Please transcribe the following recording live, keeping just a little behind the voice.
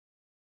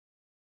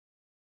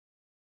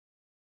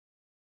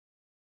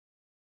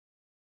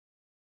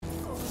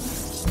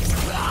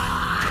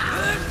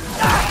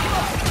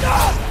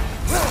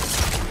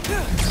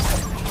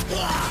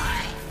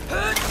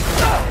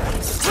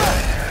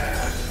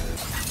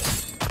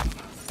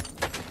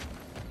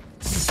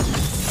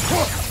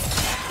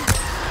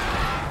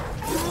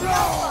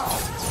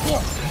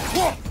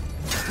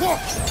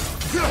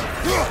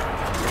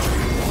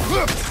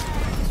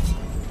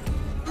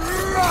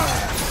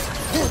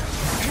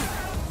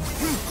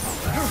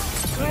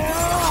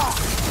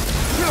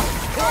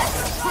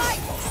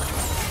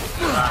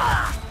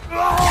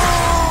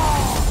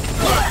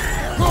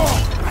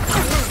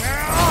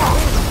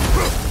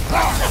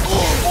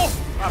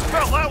I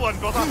felt that one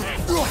got up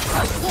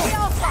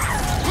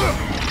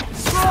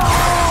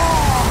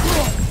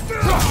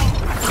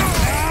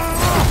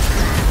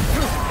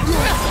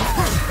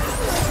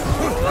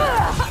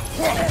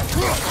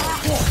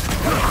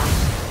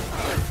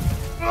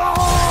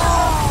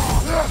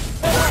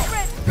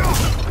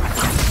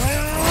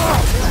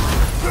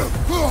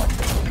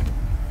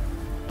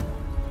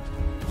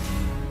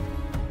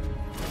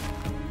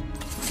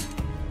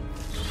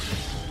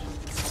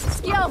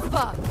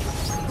Yelpa!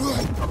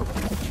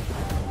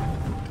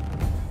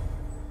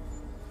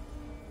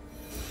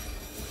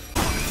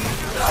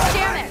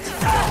 Damn it!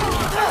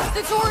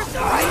 The door's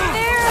right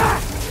there!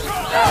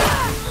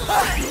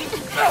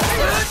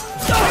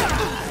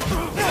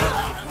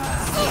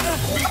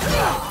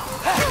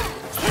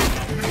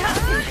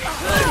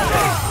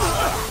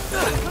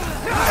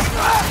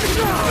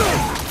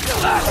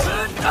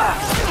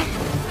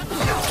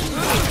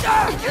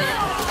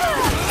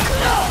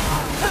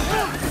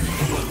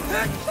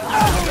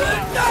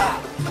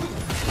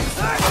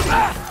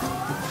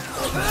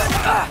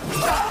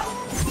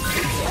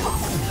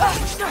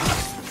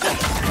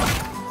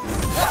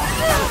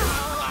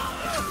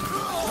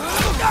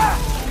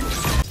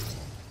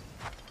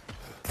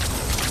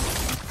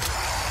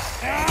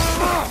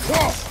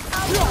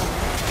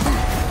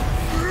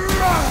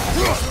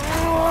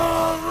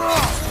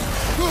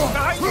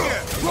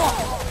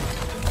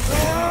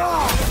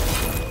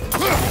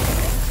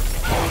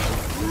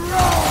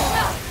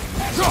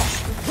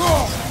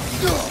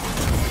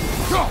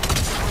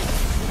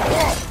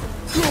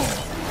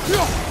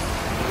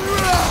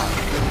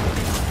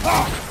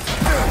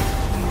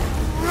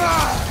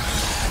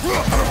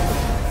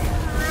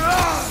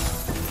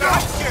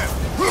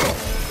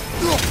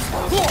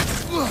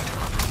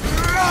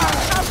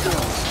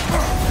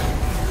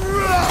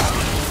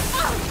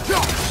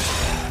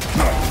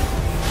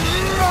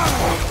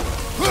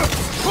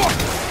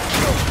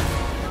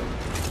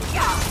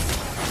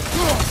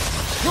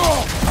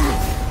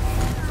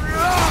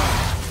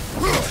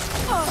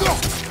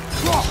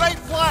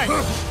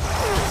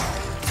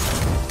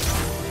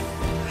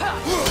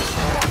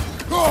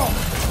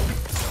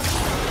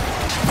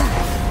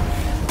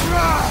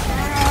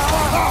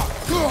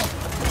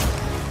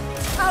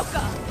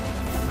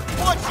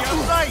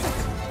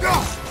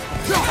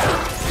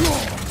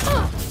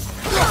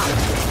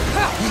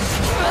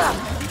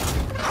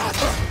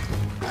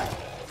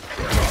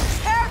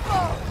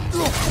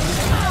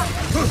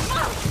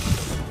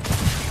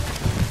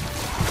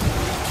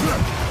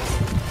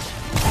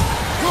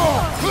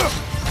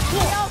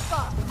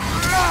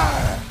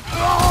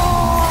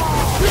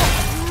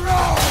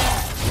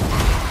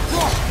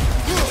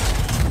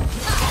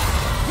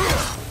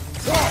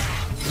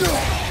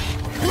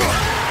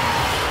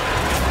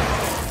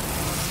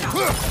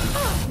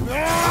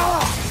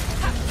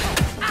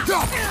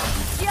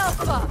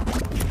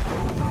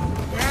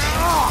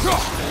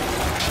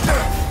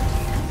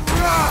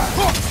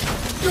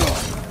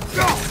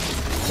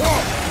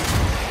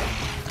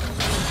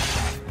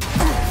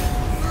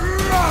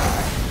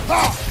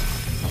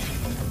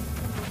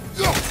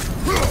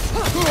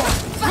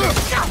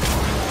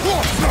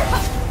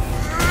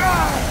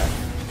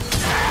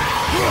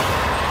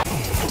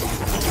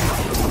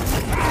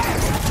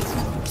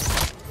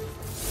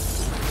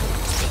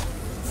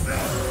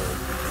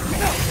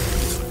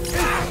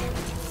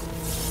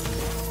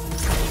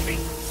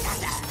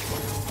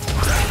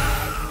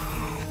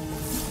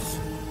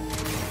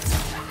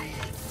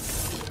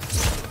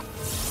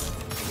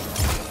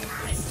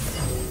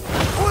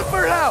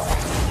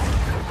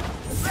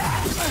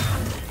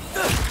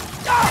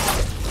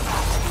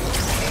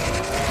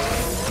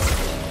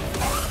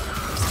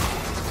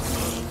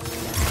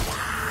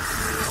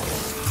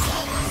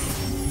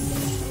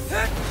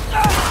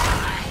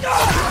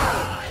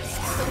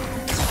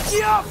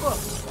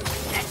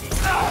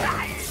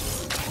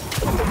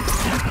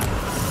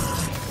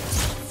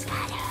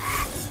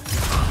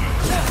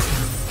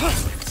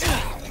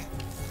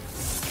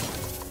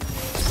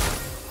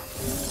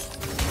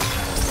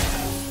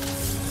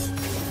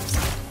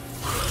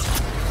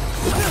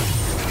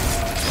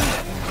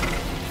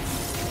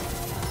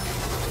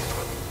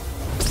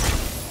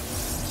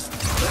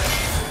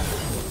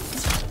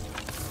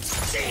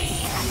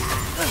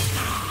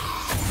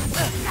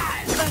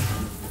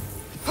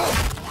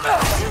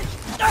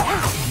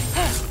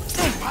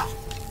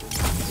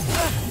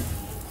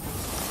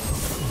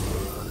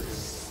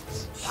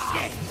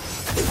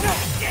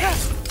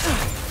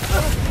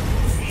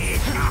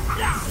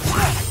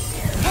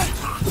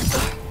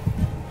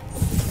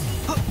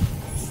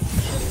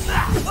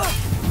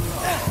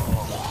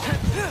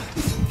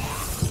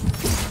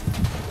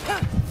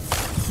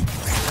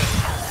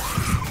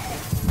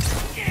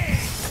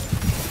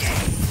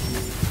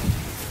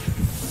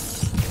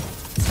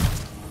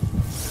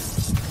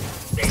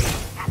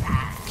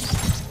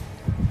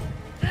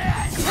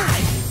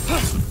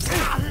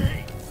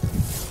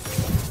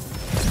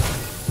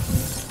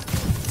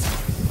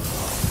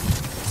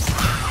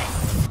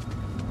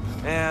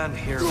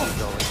 Down here we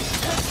go.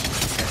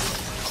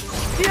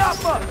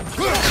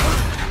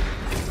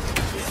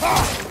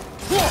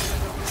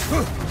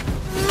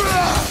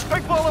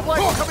 Big ball of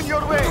light coming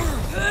your way!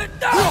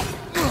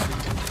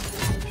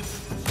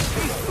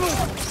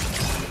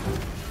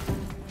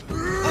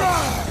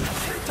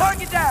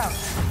 Target down!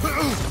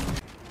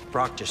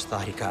 Brock just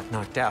thought he got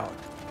knocked out.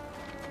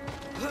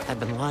 I've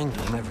been lying to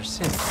him ever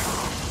since.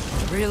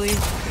 Really?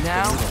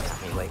 Now? He's been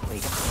at me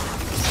lately.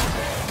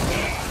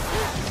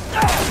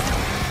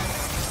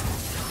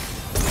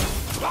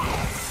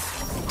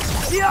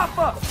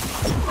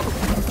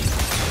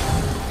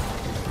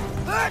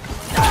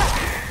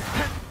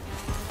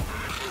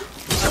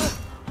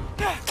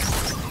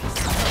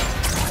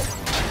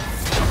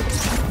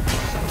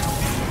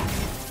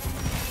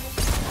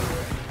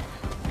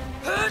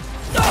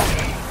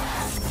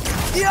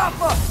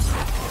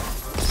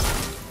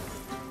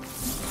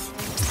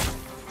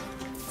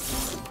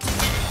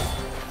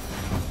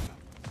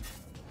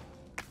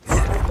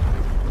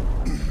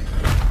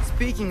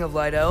 Speaking of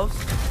light elves,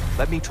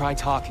 Let me try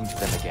talking to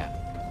them again.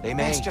 They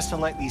may... It's just to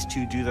let these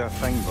two do their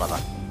thing, brother.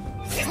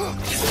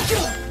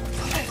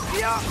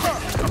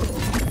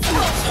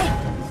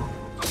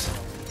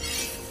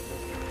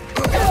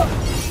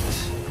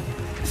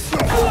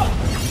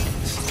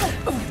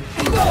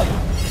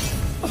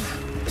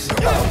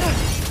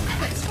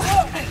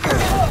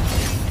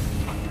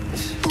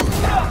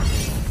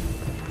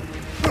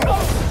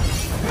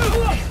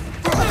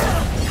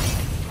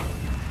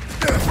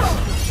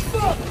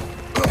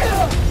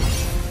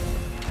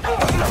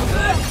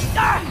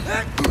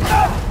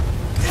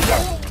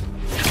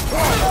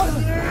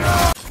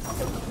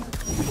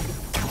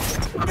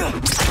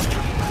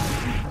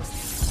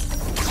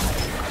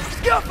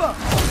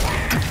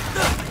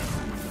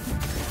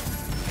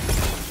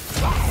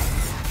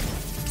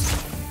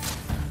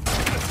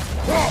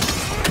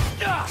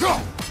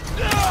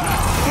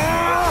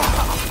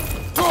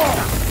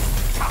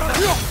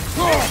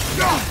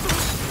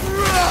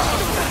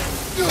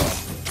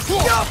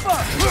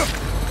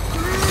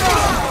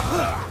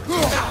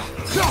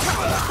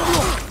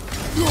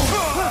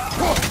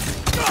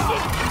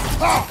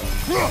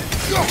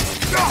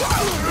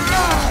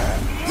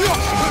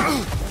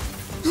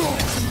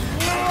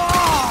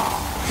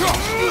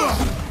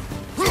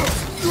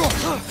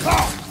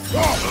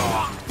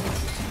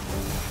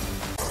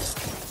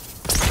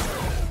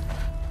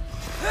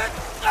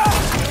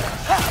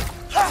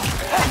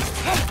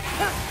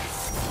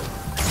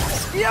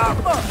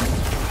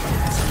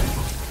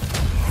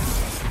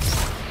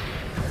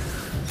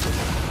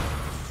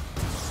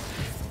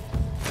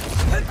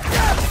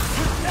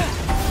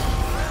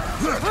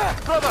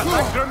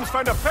 Brother, Grim's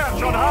found a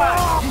perch on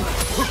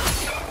high!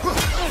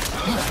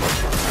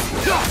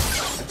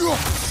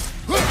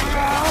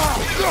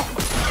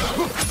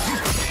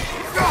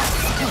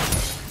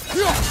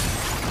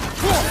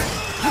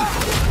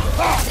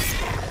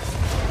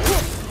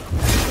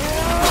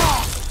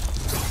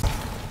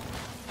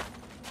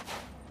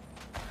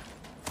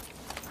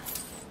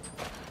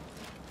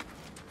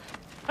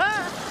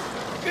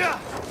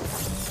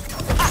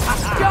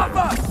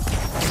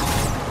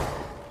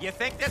 You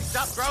think this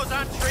stuff grows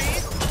on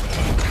trees?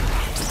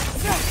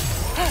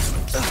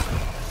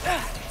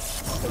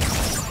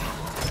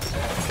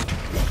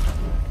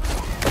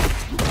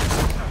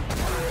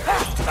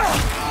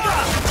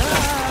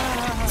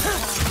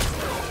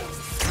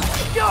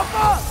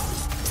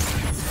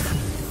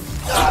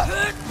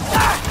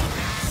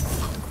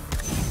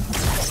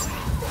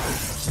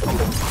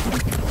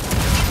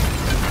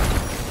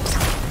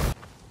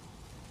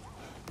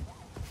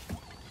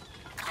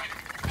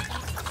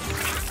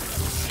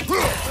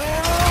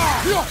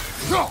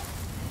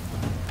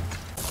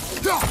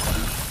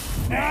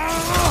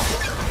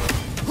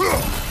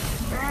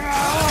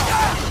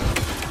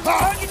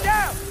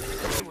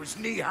 He was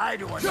knee-high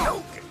to a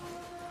Noken,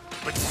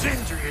 but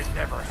Sindri would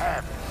never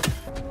have it.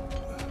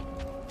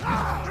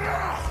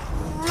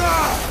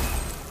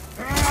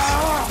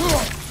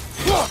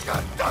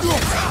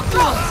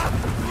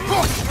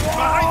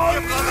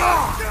 Behind you,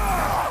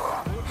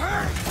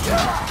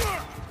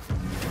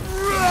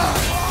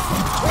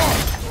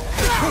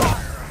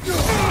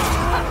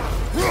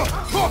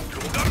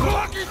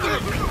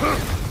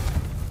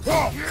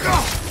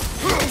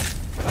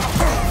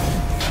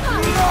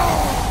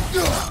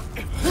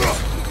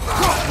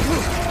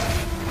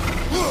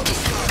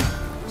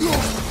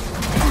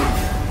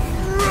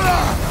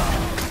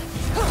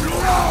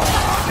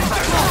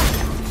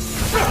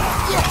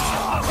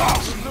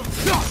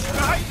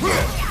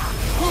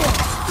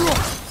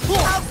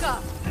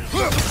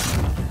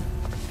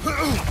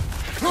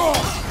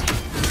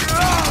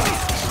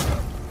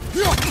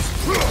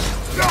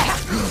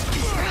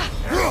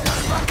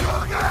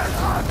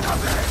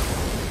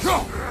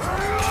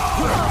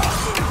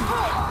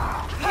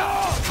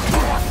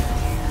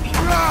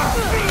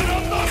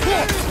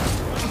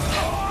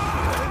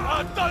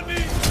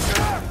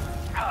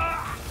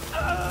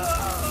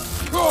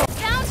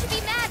 Down should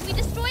be mad we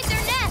destroyed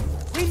their nest.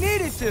 we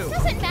needed to.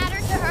 Doesn't matter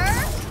to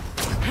her.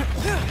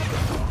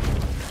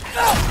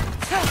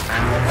 I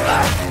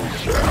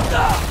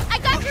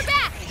got your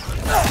back!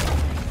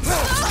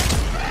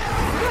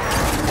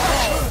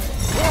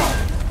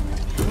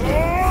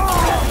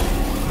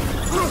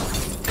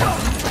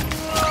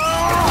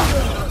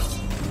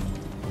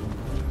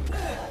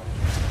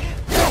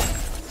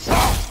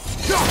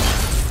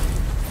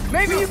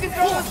 Maybe you can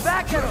throw us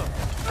back at him!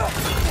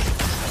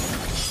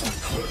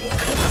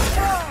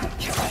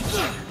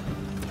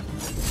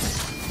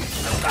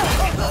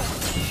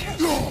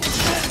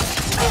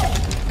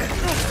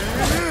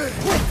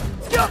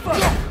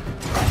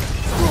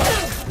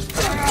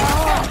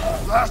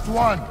 Last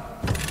one.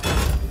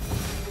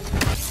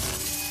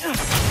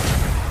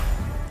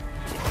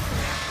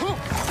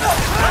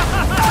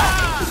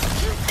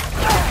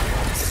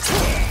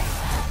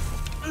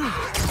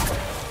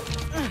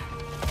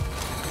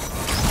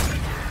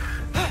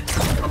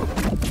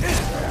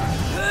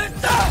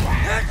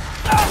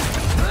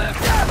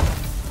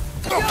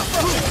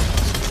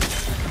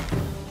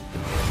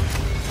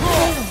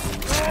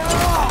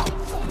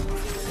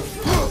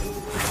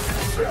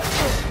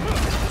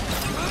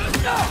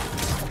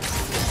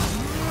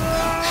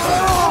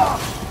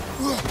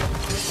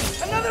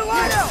 Another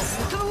light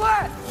elf! To the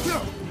left!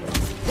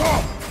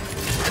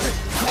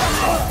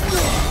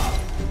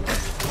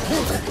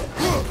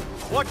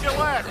 Watch your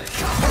left!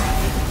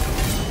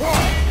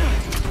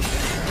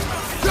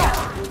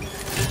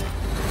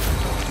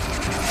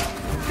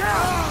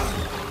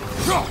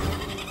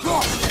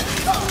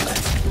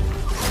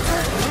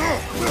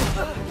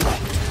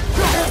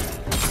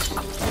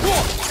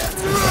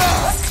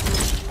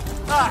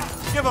 Ah,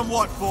 give him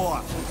what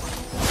for?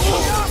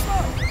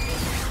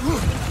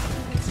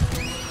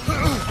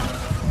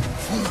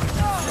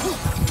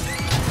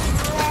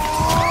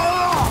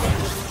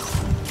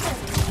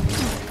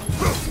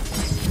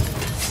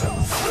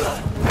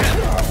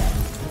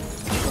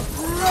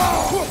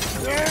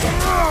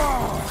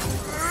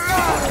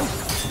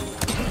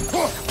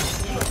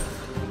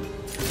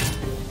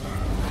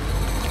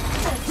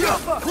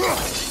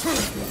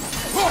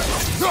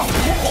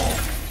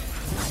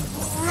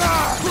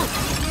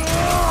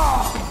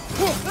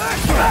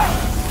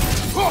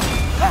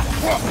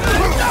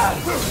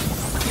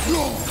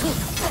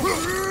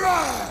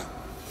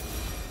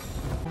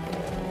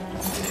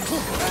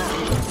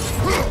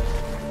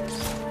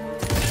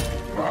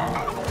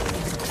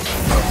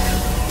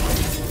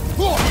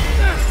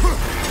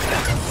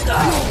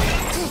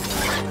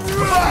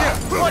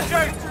 Watch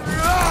out!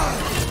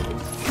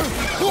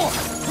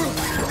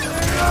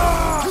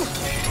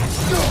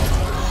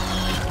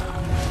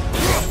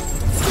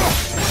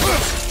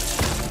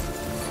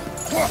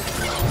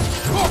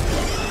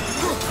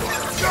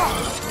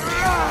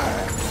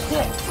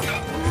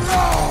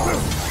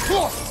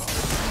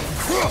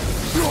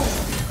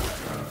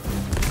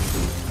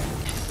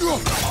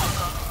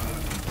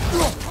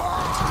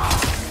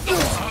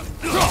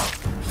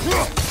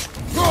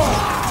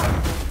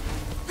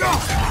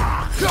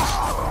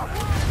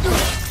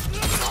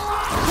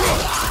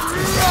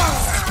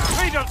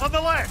 Rangers on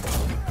the left!